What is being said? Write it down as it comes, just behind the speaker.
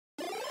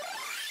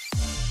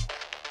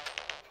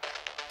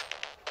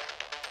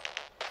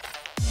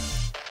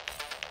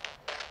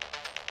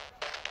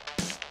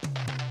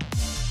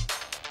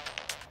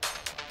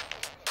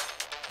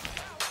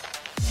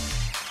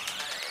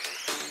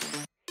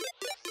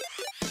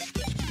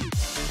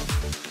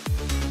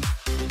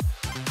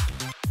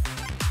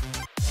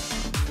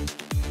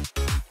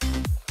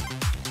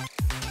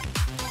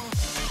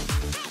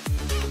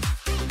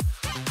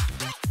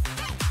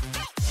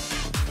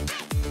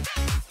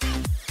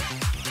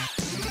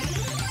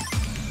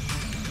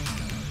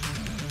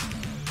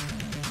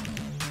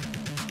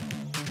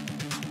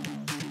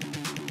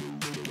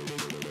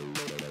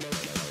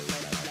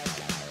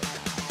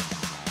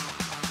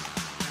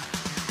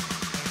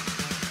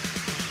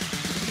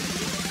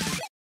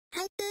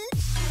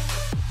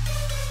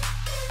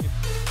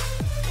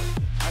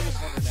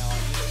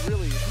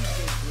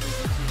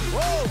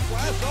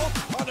So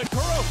on the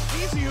Kuro,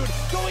 EasyHoon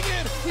going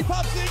in. He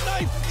pops the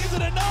ignite. Is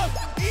it enough?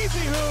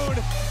 EasyHoon.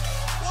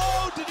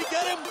 Whoa, did he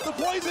get him? The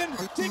poison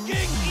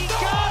ticking. He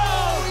got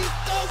him! He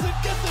doesn't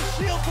get the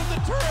shield from the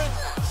turret.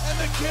 And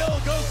the kill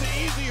goes to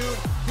EasyHoon.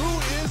 Who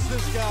is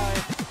this guy?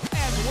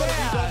 And what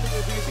have he done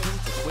with EasyHoon?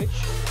 Switch.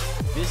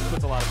 This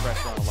puts a lot of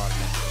pressure on a lot of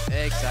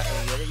men.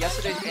 Exactly.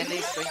 Yesterday's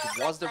NA strength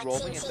was the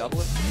roaming and double.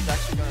 He's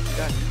actually going to do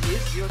that. He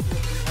is 0-3.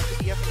 Has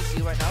the EF in the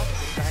seal right now.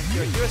 Behind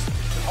Curios.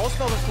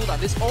 Also on cooldown.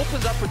 This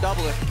opens up for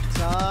double.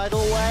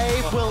 Tidal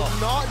wave will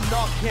not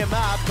knock him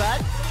out,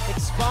 but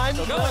Expunge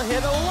will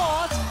hit a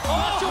lot.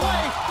 Knocked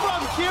away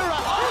from Kira.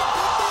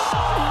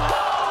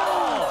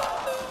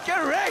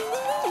 Correct!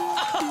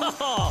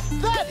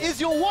 That is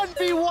your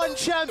 1v1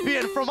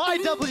 champion from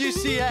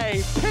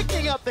IWCA,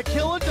 picking up the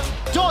kill and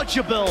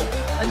dodgeable.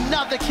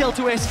 Another kill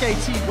to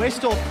SKT.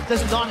 Westor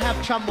does not have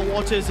Chumba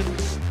Waters and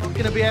not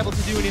going to be able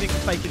to do anything to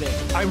fake it in.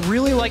 I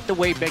really like the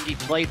way Bengi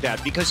played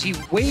that because he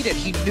waited.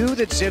 He knew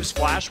that Ziv's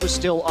flash was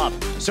still up,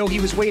 so he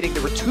was waiting.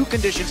 There were two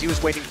conditions he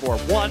was waiting for.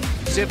 One,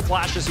 Ziv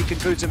flashes, he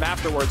concludes him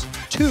afterwards.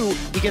 Two,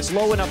 he gets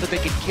low enough that they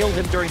can kill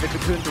him during the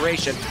cocoon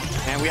duration.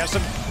 And we have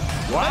some...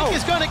 Wow.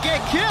 Is going to get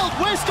killed.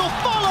 Westor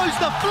follows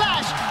the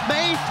flash.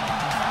 May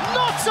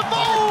not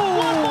survive.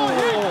 One more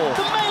hit.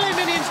 The melee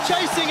minions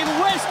chasing, and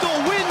Westor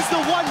wins the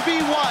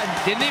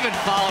 1v1. Didn't even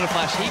follow the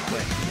flash he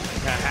played.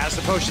 Has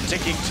the potion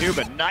ticking too,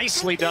 but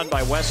nicely done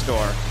by Westor.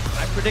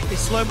 I predict a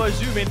slow-mo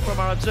zoom in from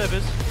our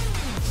observers.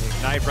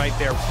 Ignite right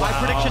there. Wow. My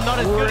prediction not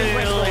as good as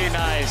Westor. Really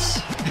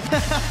nice.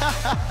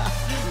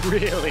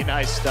 Really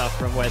nice stuff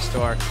from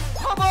Westor.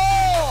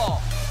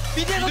 커버!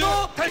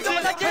 미디에서도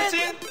결정을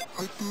하긴!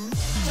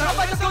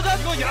 잠깐만 이거 야스오가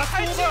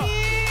뛰었어요!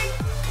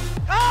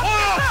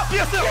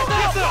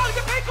 이게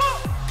페이커!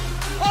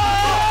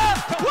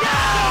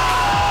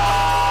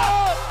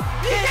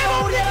 이게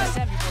우리야!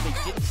 They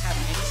didn't have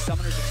any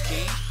summoners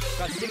exchange,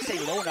 got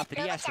 6A low enough that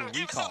he has to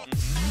recall.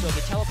 So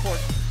the teleport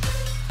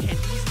can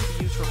easily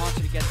be used for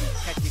Haunter to get the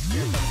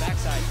experience on the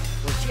backside,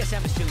 where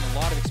TSM is stealing a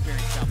lot of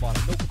experience down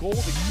bottom. No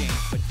gold exchange,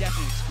 but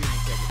definitely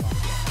experience there with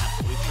Haunter.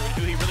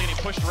 He really getting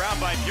pushed around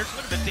by Bjergsen.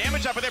 Look at the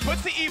damage up there.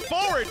 Puts the E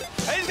forward.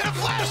 And he's going to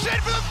flash in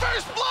for the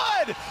first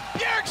blood.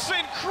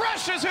 Bjergsen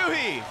crushes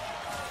Huhi.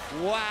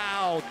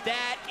 Wow,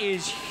 that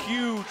is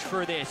huge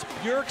for this.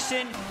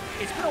 Bjergsen,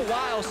 it's been a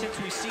while since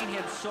we've seen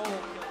him solo.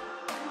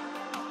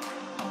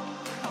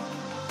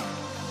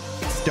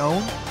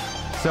 Stone,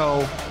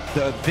 so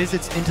the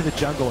visits into the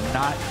jungle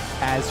not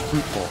as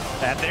fruitful.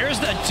 And there's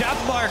the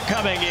death mark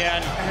coming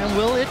in. And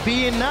will it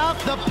be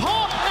enough? The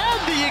pop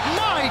and the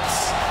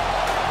ignites.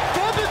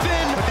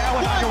 Feathervin,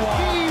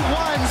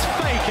 1v1's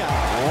Faker.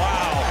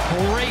 Wow,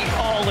 great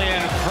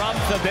all-in from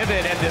the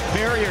Vivid, and the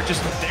barrier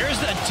just, there's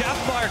the death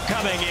mark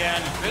coming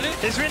in. Really?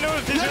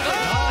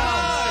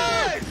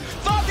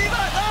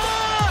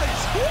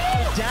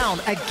 Down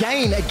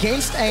again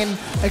against an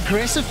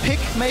aggressive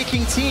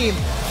pick-making team.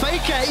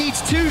 Faker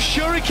eats 2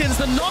 shurikens.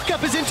 The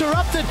knockup is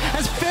interrupted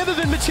as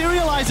Feathervin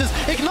materializes.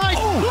 Ignite,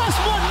 plus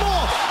one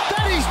more.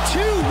 That is 2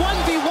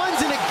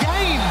 1v1s in a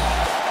game.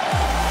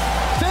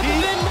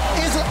 Feathervin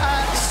is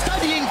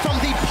studying from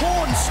the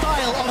pawn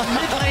style of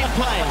mid-lane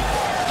play.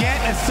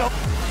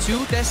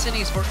 Two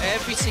destinies for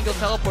every single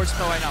teleport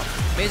spell right now.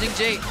 Amazing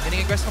J getting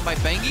aggressive by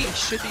Bengi. He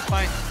should be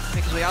fine.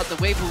 Make his way out. The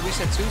wave will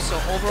reset too.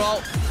 So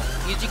overall,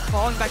 EG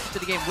falling back into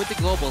the game with the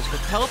globals. But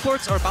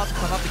teleports are about to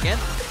come up again,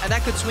 and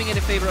that could swing in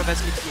favor of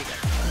SKT again.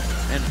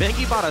 And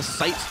Bengi bought a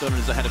sight stone and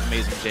is ahead of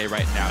Amazing J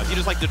right now. If you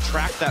just like to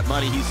track that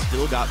money, he's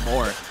still got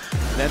more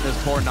than this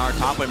poor Gnar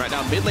top lane right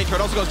now. Mid lane turret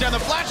also goes down. The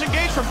flash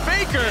engage from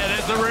Faker. Yeah,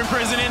 there's the Rune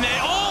Prison in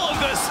there. All of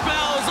the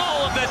spells,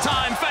 all of the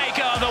time.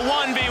 Faker, the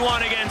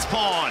 1v1 against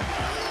Pawn.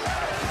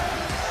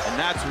 And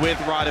that's with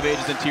Rod of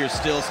Ages and Tears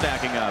still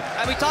stacking up.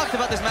 And we talked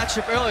about this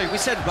matchup earlier. We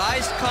said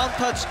Rise can't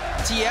touch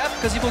TF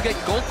because he will get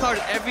gold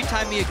carded every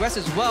time he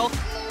aggresses well.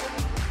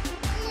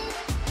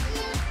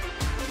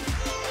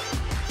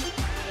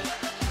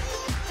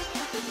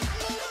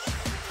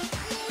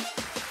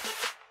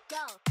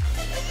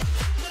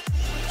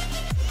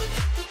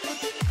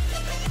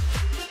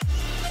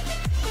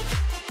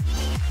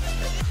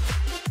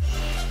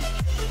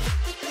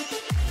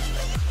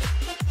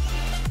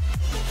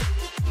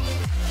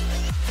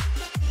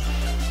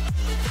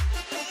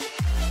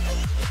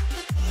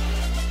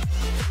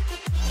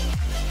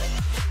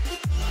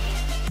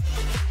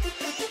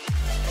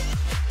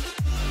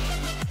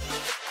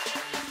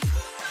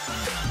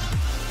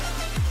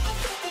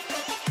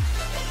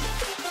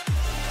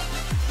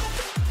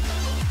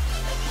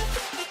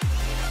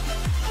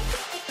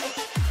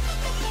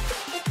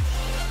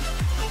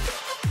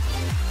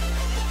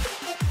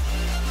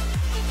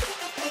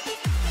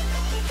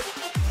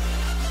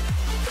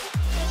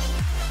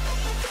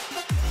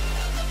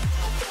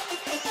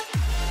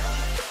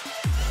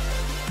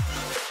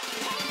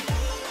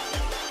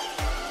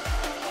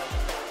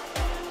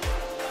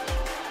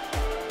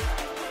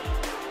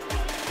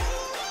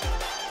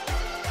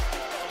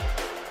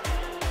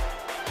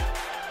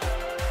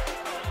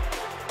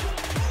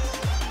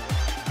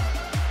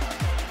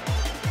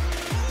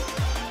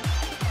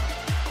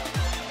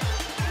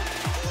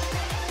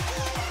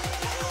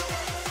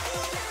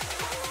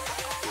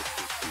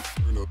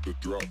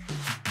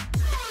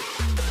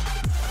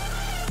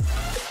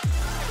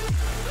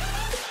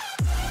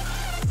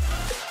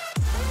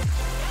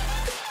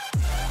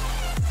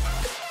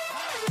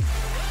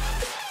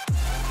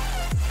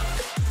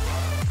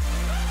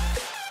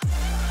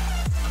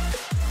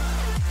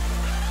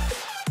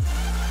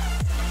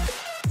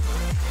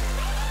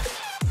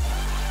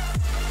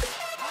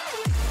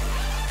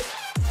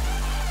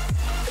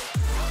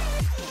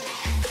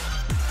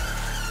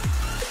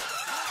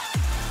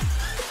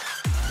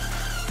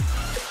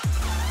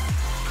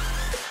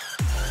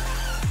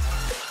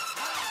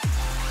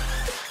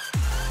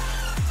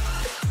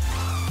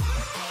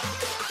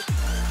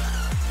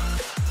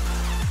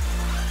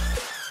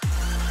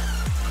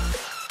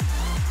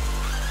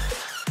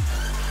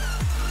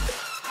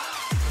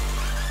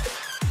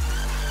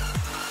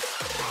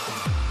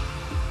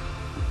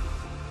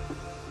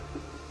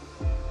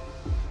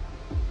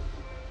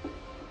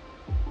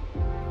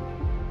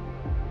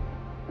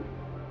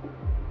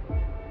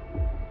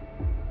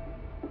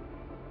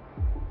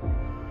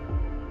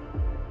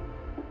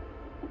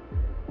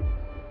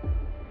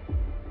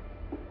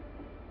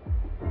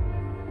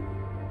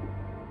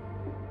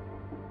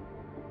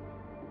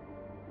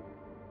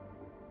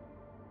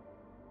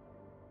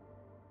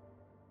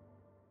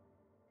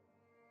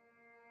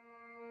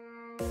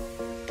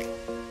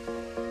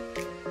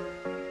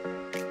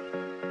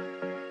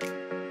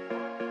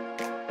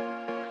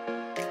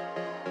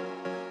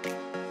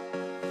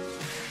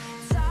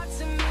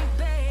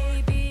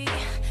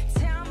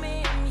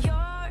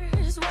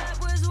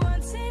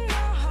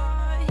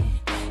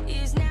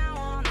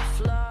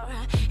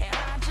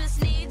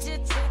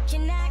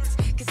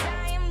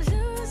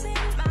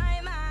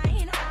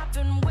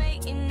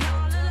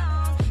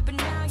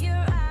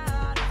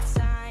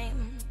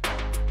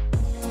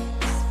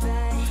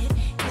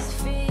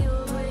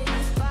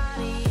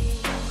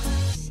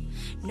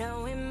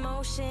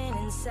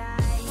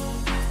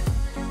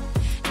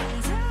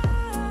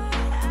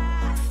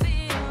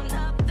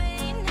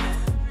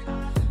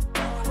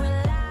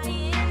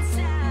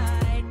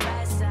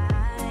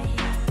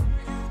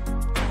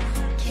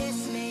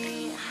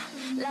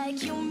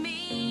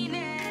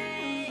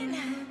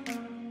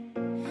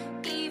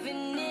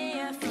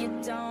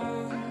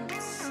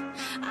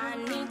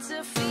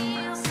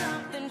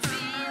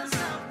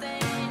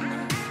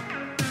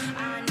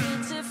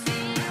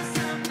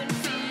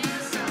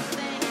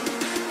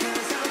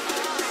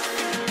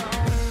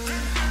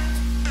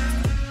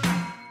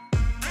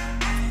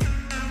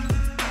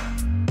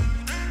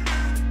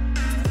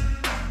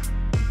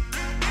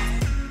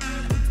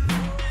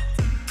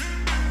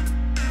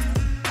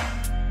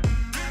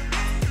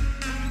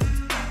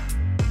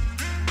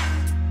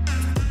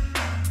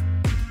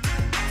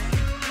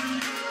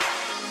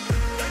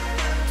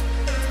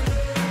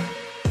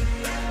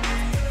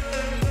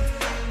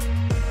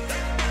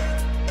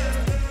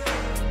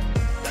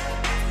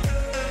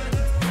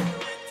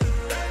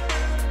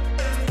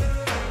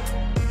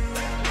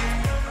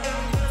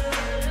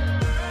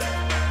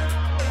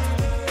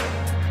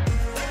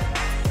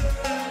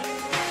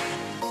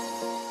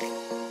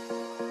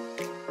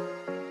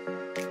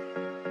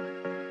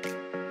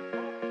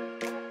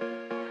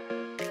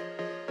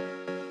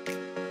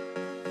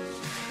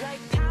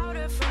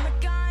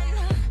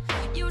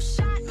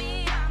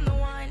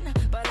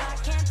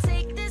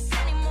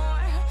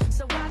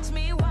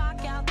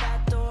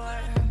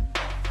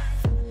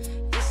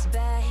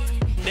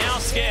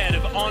 Scared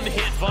of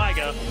on-hit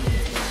Viger,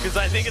 because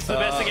I think it's the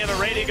best thing ever.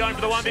 Radiant going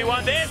for the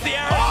 1v1. There's the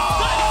arrow.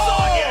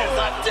 Oh!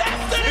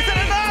 Is it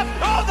enough?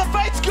 Oh, the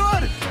fate's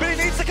good, but he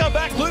needs to come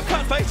back. Blue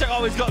cut face check.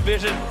 Oh, he's got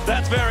vision.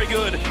 That's very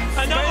good.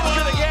 Another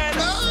one again.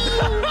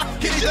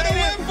 He should have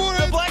went for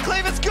The it. black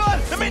cleave is good.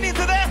 The minions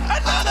are there.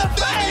 Another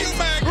face.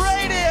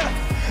 Radiant.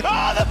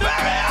 Oh, the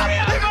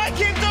barrier. He might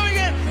keep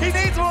doing it. He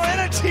needs more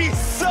energy.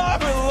 So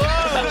low.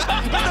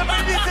 But the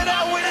minions are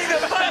now winning the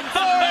fight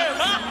for him.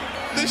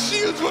 The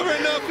shields were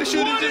enough. They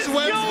should have just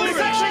went for This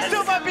it. actually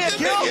still might be a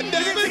kill. He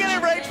needs to get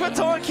in range for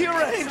Torn Q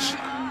range.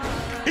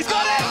 He's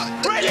got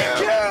it. Radiant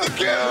Q. The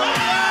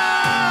kill.